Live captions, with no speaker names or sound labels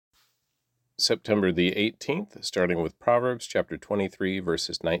September the 18th, starting with Proverbs chapter 23,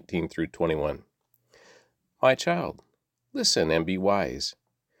 verses 19 through 21. My child, listen and be wise.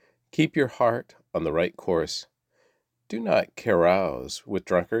 Keep your heart on the right course. Do not carouse with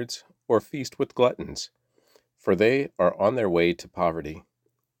drunkards or feast with gluttons, for they are on their way to poverty,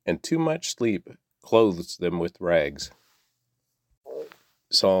 and too much sleep clothes them with rags.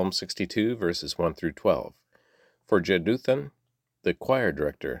 Psalm 62, verses 1 through 12. For Jeduthun, the choir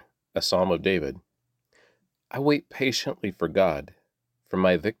director, a psalm of David. I wait patiently for God, for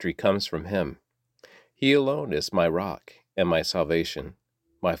my victory comes from him. He alone is my rock and my salvation,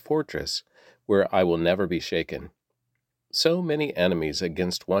 my fortress, where I will never be shaken. So many enemies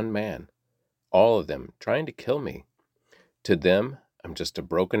against one man, all of them trying to kill me. To them, I'm just a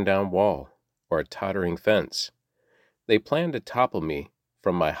broken down wall or a tottering fence. They plan to topple me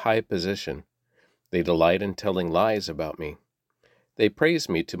from my high position. They delight in telling lies about me. They praise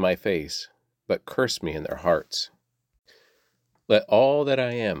me to my face, but curse me in their hearts. Let all that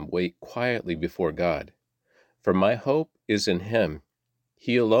I am wait quietly before God, for my hope is in him.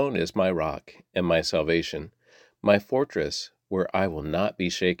 He alone is my rock and my salvation, my fortress where I will not be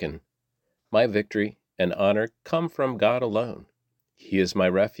shaken. My victory and honor come from God alone. He is my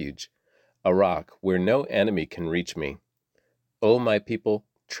refuge, a rock where no enemy can reach me. O my people,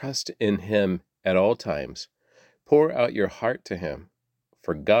 trust in him at all times. Pour out your heart to him,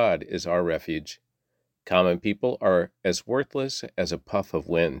 for God is our refuge. Common people are as worthless as a puff of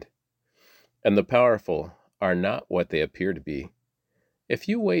wind, and the powerful are not what they appear to be. If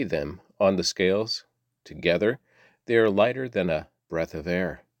you weigh them on the scales, together they are lighter than a breath of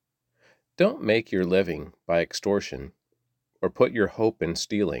air. Don't make your living by extortion, or put your hope in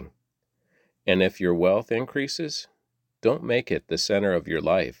stealing. And if your wealth increases, don't make it the center of your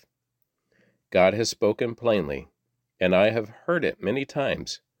life. God has spoken plainly, and I have heard it many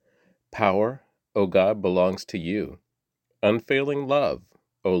times. Power, O God, belongs to you. Unfailing love,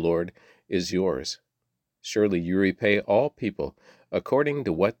 O Lord, is yours. Surely you repay all people according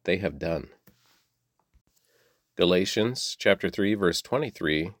to what they have done. Galatians chapter 3, verse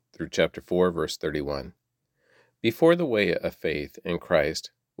 23 through chapter 4, verse 31. Before the way of faith in Christ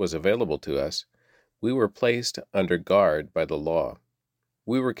was available to us, we were placed under guard by the law.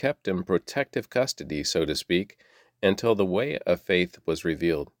 We were kept in protective custody, so to speak, until the way of faith was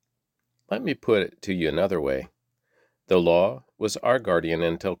revealed. Let me put it to you another way. The law was our guardian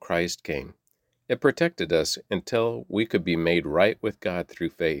until Christ came. It protected us until we could be made right with God through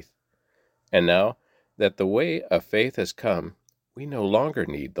faith. And now that the way of faith has come, we no longer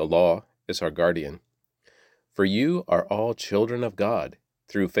need the law as our guardian. For you are all children of God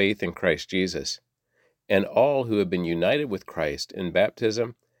through faith in Christ Jesus. And all who have been united with Christ in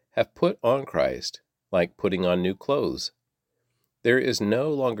baptism have put on Christ, like putting on new clothes. There is no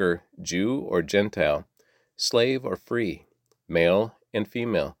longer Jew or Gentile, slave or free, male and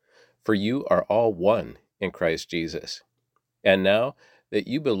female, for you are all one in Christ Jesus. And now that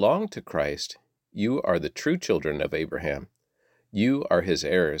you belong to Christ, you are the true children of Abraham. You are his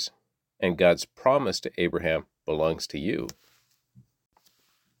heirs, and God's promise to Abraham belongs to you.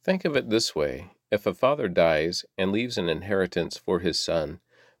 Think of it this way. If a father dies and leaves an inheritance for his son,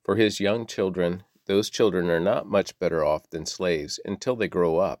 for his young children, those children are not much better off than slaves until they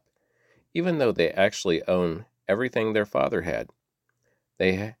grow up, even though they actually own everything their father had.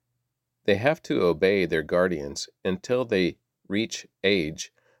 They have to obey their guardians until they reach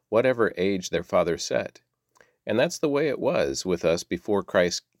age, whatever age their father set. And that's the way it was with us before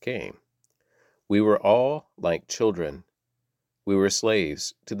Christ came. We were all like children. We were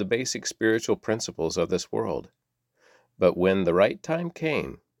slaves to the basic spiritual principles of this world. But when the right time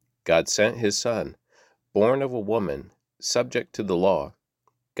came, God sent his Son, born of a woman, subject to the law.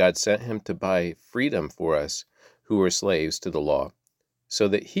 God sent him to buy freedom for us who were slaves to the law, so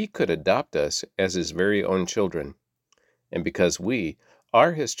that he could adopt us as his very own children. And because we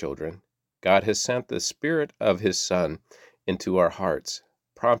are his children, God has sent the Spirit of his Son into our hearts,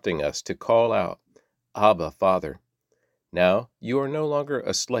 prompting us to call out, Abba, Father. Now you are no longer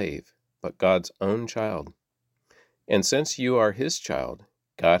a slave, but God's own child. And since you are his child,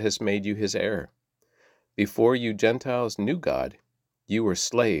 God has made you his heir. Before you Gentiles knew God, you were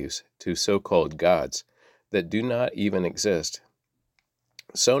slaves to so-called gods that do not even exist.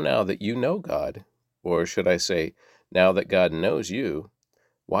 So now that you know God, or should I say, now that God knows you,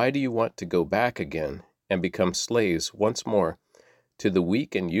 why do you want to go back again and become slaves once more to the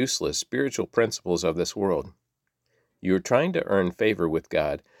weak and useless spiritual principles of this world? You are trying to earn favor with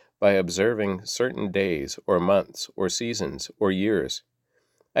God by observing certain days or months or seasons or years.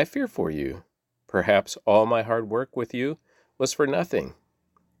 I fear for you. Perhaps all my hard work with you was for nothing.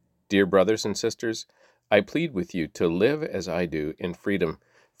 Dear brothers and sisters, I plead with you to live as I do in freedom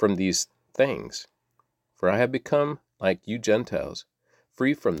from these things. For I have become like you Gentiles,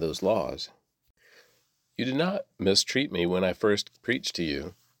 free from those laws. You did not mistreat me when I first preached to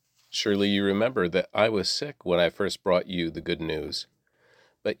you. Surely you remember that I was sick when I first brought you the good news.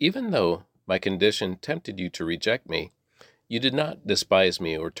 But even though my condition tempted you to reject me, you did not despise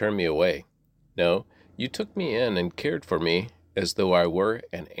me or turn me away. No, you took me in and cared for me as though I were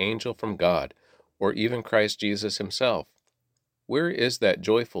an angel from God, or even Christ Jesus himself. Where is that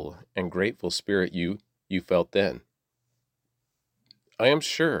joyful and grateful spirit you felt then? I am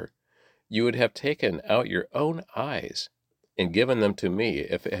sure you would have taken out your own eyes and given them to me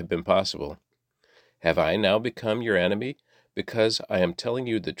if it had been possible. Have I now become your enemy because I am telling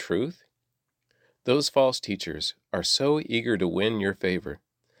you the truth? Those false teachers are so eager to win your favor,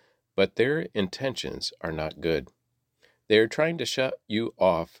 but their intentions are not good. They are trying to shut you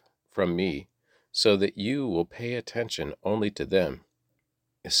off from me so that you will pay attention only to them.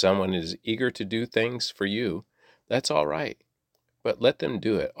 If someone is eager to do things for you, that's all right, but let them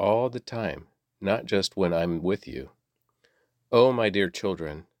do it all the time, not just when I'm with you. Oh, my dear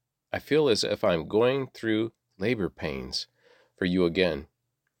children, I feel as if I'm going through labor pains for you again,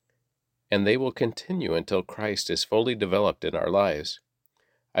 and they will continue until Christ is fully developed in our lives.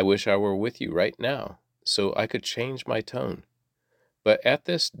 I wish I were with you right now, so I could change my tone. But at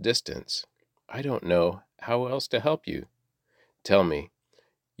this distance, I don't know how else to help you. Tell me,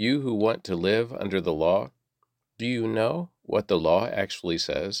 you who want to live under the law, do you know what the law actually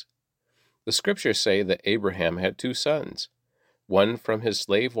says? The scriptures say that Abraham had 2 sons, one from his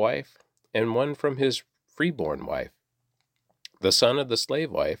slave wife and one from his freeborn wife. The son of the slave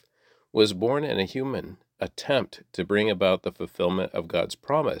wife was born in a human attempt to bring about the fulfillment of God's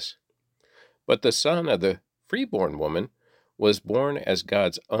promise. But the son of the freeborn woman was born as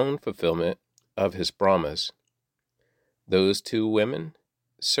God's own fulfillment of his promise. Those 2 women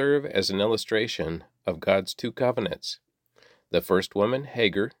serve as an illustration of God's 2 covenants. The first woman,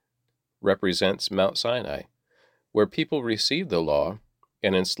 Hagar, represents Mount Sinai, where people received the law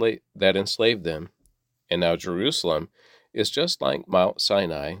and that enslaved them. And now Jerusalem is just like Mount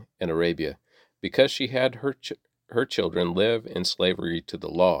Sinai in Arabia, because she had her children live in slavery to the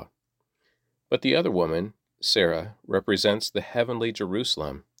law. But the other woman, Sarah, represents the heavenly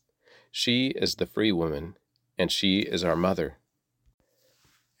Jerusalem. She is the free woman, and she is our mother.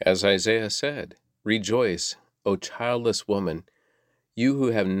 As Isaiah said, "Rejoice, O childless woman, you who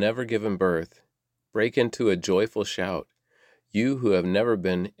have never given birth. Break into a joyful shout, you who have never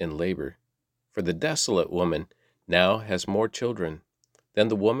been in labor. For the desolate woman now has more children than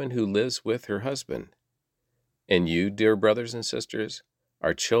the woman who lives with her husband. And you, dear brothers and sisters,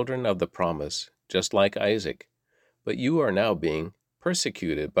 are children of the promise, just like Isaac, but you are now being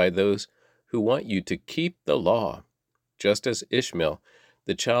persecuted by those who want you to keep the law, just as Ishmael,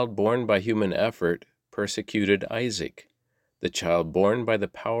 the child born by human effort, persecuted Isaac, the child born by the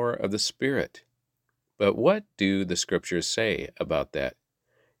power of the Spirit. But what do the scriptures say about that?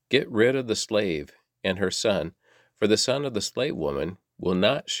 Get rid of the slave and her son, for the son of the slave woman will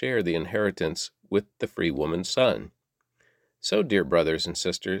not share the inheritance with the free woman's son. So, dear brothers and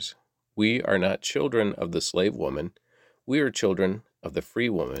sisters, we are not children of the slave woman, we are children of the free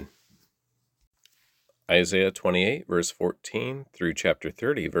woman." Isaiah 28, verse 14 through chapter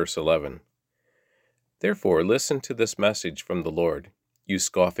 30, verse 11. Therefore, listen to this message from the Lord, you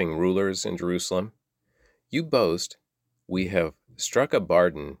scoffing rulers in Jerusalem. You boast, "We have struck a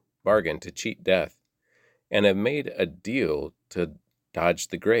bargain to cheat death, and have made a deal to dodge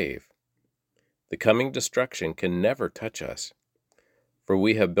the grave. The coming destruction can never touch us, for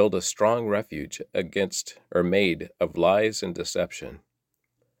we have built a strong refuge made of lies and deception.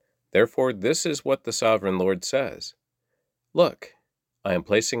 Therefore, this is what the sovereign Lord says. Look, I am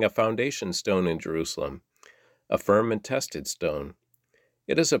placing a foundation stone in Jerusalem, a firm and tested stone.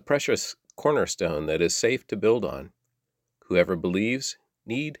 It is a precious cornerstone that is safe to build on. Whoever believes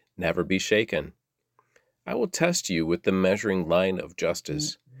need never be shaken. I will test you with the measuring line of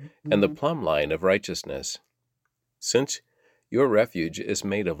justice and the plumb line of righteousness. Since your refuge is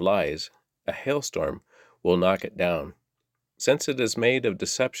made of lies, a hailstorm will knock it down. Since it is made of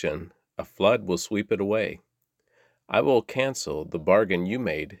deception, a flood will sweep it away. I will cancel the bargain you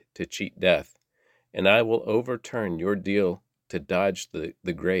made to cheat death, and I will overturn your deal to dodge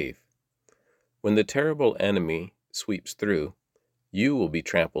the grave. When the terrible enemy sweeps through, you will be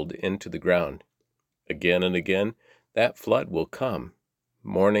trampled into the ground. Again and again, that flood will come,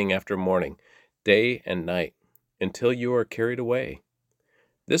 morning after morning, day and night, until you are carried away.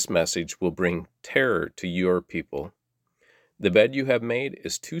 This message will bring terror to your people. The bed you have made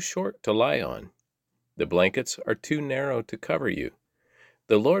is too short to lie on. The blankets are too narrow to cover you.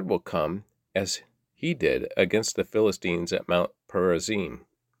 The Lord will come, as he did against the Philistines at Mount Perazim,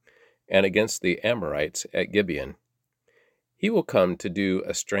 and against the Amorites at Gibeon. He will come to do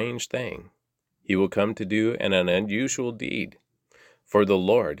a strange thing. He will come to do an unusual deed. For the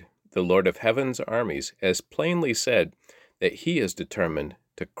Lord of heaven's armies, has plainly said that he is determined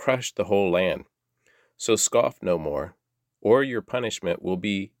to crush the whole land. So scoff no more, or your punishment will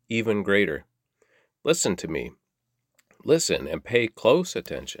be even greater. Listen to me. Listen and pay close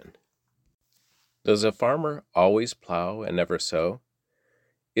attention. Does a farmer always plow and never sow?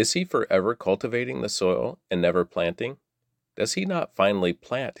 Is he forever cultivating the soil and never planting? Does he not finally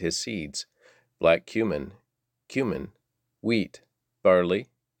plant his seeds, black cumin, wheat, barley,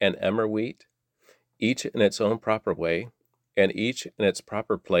 and emmer wheat, each in its own proper way, and each in its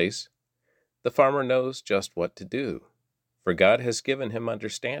proper place? The farmer knows just what to do, for God has given him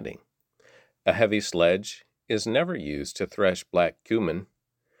understanding. A heavy sledge is never used to thresh black cumin.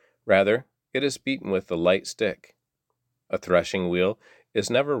 Rather, it is beaten with a light stick. A threshing wheel is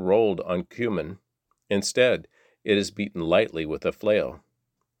never rolled on cumin. Instead, it is beaten lightly with a flail.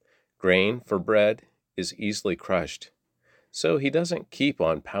 Grain for bread is easily crushed, so he doesn't keep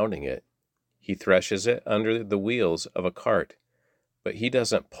on pounding it. He threshes it under the wheels of a cart, but he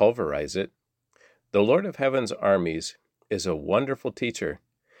doesn't pulverize it. The Lord of heaven's armies is a wonderful teacher,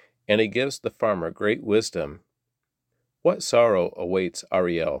 and he gives the farmer great wisdom. What sorrow awaits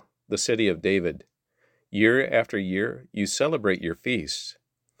Ariel, the city of David? Year after year you celebrate your feasts.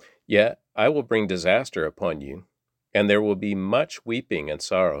 Yet I will bring disaster upon you, and there will be much weeping and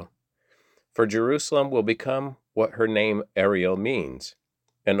sorrow. For Jerusalem will become what her name Ariel means,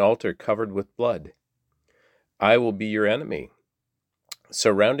 an altar covered with blood. I will be your enemy,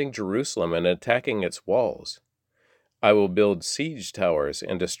 surrounding Jerusalem and attacking its walls. I will build siege towers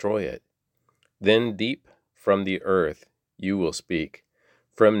and destroy it. Then deep from the earth you will speak.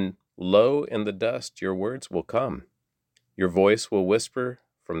 From low in the dust your words will come. Your voice will whisper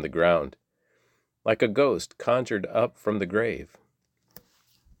from the ground, like a ghost conjured up from the grave.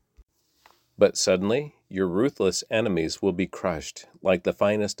 But suddenly your ruthless enemies will be crushed like the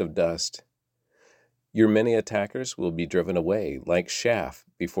finest of dust. Your many attackers will be driven away like chaff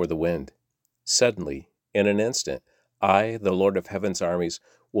before the wind. Suddenly, in an instant, I, the Lord of heaven's armies,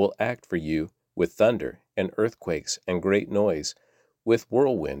 will act for you with thunder and earthquakes and great noise, with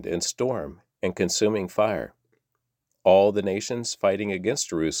whirlwind and storm and consuming fire. All the nations fighting against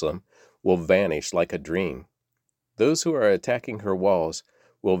Jerusalem will vanish like a dream. Those who are attacking her walls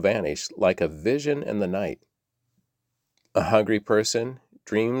will vanish like a vision in the night. A hungry person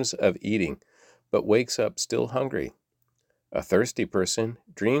dreams of eating, but wakes up still hungry. A thirsty person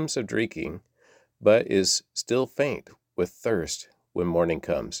dreams of drinking, but is still faint with thirst when morning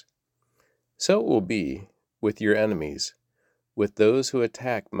comes. So it will be with your enemies, with those who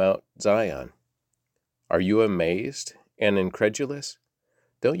attack Mount Zion. Are you amazed and incredulous?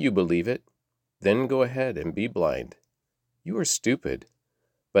 Don't you believe it? Then go ahead and be blind. You are stupid,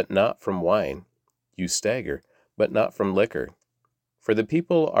 but not from wine. You stagger, but not from liquor. For the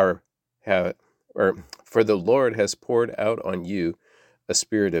Lord has poured out on you a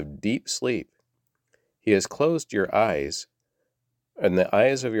spirit of deep sleep. He has closed your eyes and the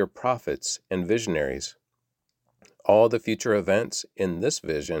eyes of your prophets and visionaries. All the future events in this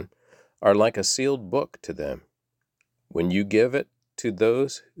vision are like a sealed book to them. When you give it to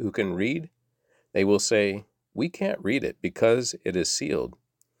those who can read, they will say, "We can't read it because it is sealed."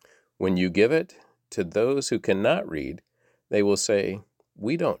 When you give it to those who cannot read, they will say,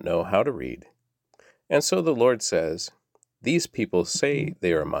 "We don't know how to read." And so the Lord says, "These people say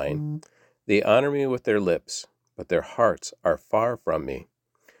they are mine. They honor me with their lips, but their hearts are far from me.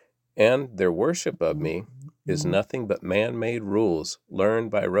 And their worship of me is nothing but man-made rules learned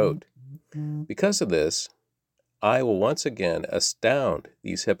by rote. Because of this, I will once again astound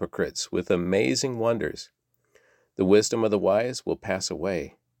these hypocrites with amazing wonders. The wisdom of the wise will pass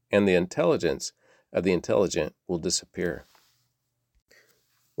away, and the intelligence of the intelligent will disappear."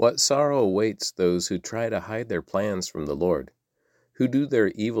 What sorrow awaits those who try to hide their plans from the Lord, who do their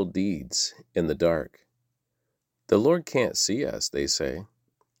evil deeds in the dark. The Lord can't see us, they say.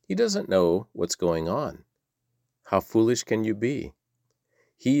 He doesn't know what's going on. How foolish can you be?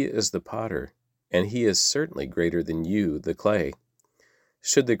 He is the potter, and he is certainly greater than you, the clay.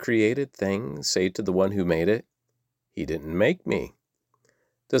 Should the created thing say to the one who made it, "He didn't make me"?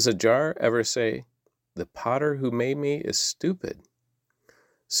 Does a jar ever say, "The potter who made me is stupid"?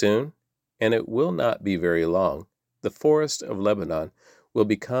 Soon, and it will not be very long, the forest of Lebanon will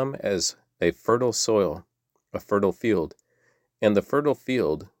become as a fertile soil, a fertile field, and the fertile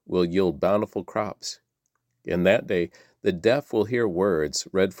field will yield bountiful crops. In that day the deaf will hear words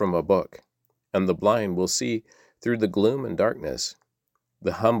read from a book, and the blind will see through the gloom and darkness.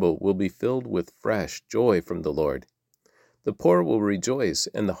 The humble will be filled with fresh joy from the Lord. The poor will rejoice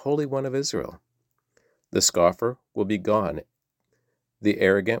in the Holy One of Israel. The scoffer will be gone, the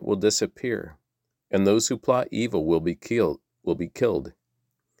arrogant will disappear, and those who plot evil will be killed.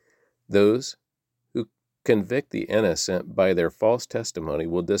 Those who convict the innocent by their false testimony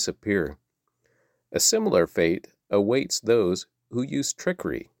will disappear. A similar fate awaits those who use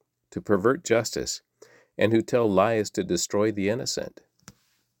trickery to pervert justice and who tell lies to destroy the innocent.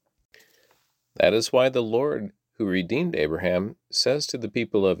 That is why the Lord, who redeemed Abraham, says to the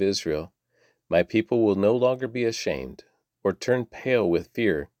people of Israel, "My people will no longer be ashamed or turn pale with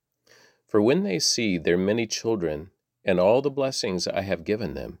fear, for when they see their many children and all the blessings I have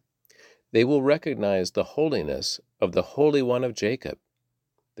given them, they will recognize the holiness of the Holy One of Jacob.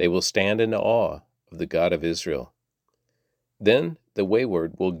 They will stand in awe of the God of Israel. Then the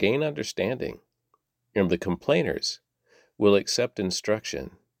wayward will gain understanding, and the complainers will accept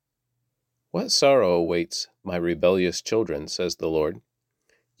instruction. What sorrow awaits my rebellious children, says the Lord.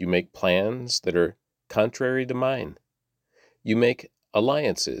 You make plans that are contrary to mine. You make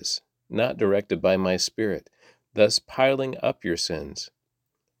alliances not directed by my Spirit, thus piling up your sins.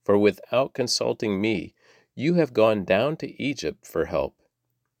 For without consulting me, you have gone down to Egypt for help.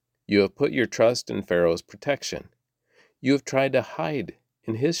 You have put your trust in Pharaoh's protection. You have tried to hide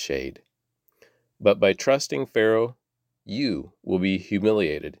in his shade. But by trusting Pharaoh, you will be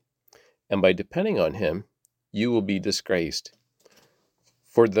humiliated, and by depending on him, you will be disgraced.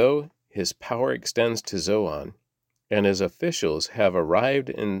 For though his power extends to Zoan, and his officials have arrived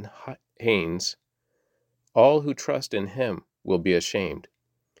in Hanes, all who trust in him will be ashamed.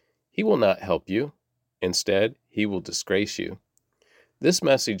 He will not help you. Instead, he will disgrace you. This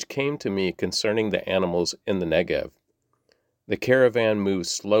message came to me concerning the animals in the Negev. The caravan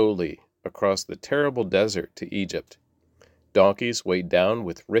moves slowly across the terrible desert to Egypt. Donkeys weighed down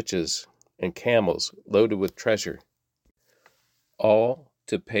with riches and camels loaded with treasure, all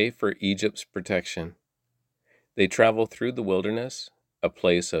to pay for Egypt's protection. They travel through the wilderness, a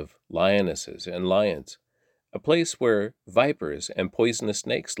place of lionesses and lions, a place where vipers and poisonous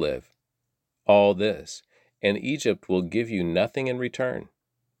snakes live. All this, and Egypt will give you nothing in return.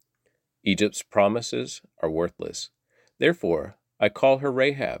 Egypt's promises are worthless. Therefore, I call her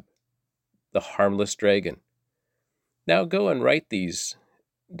Rahab, the harmless dragon. Now go and write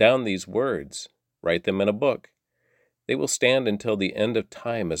down these words. Write them in a book. They will stand until the end of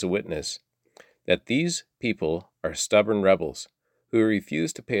time as a witness that these people are stubborn rebels who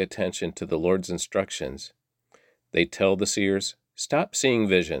refuse to pay attention to the Lord's instructions. They tell the seers, "Stop seeing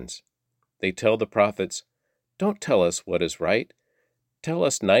visions." They tell the prophets, "Don't tell us what is right. Tell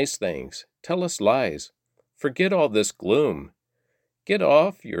us nice things. Tell us lies. Forget all this gloom. Get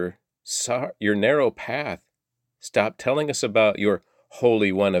off your narrow path. Stop telling us about your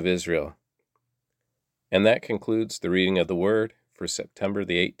Holy One of Israel." And that concludes the reading of the Word for September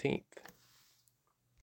the 18th.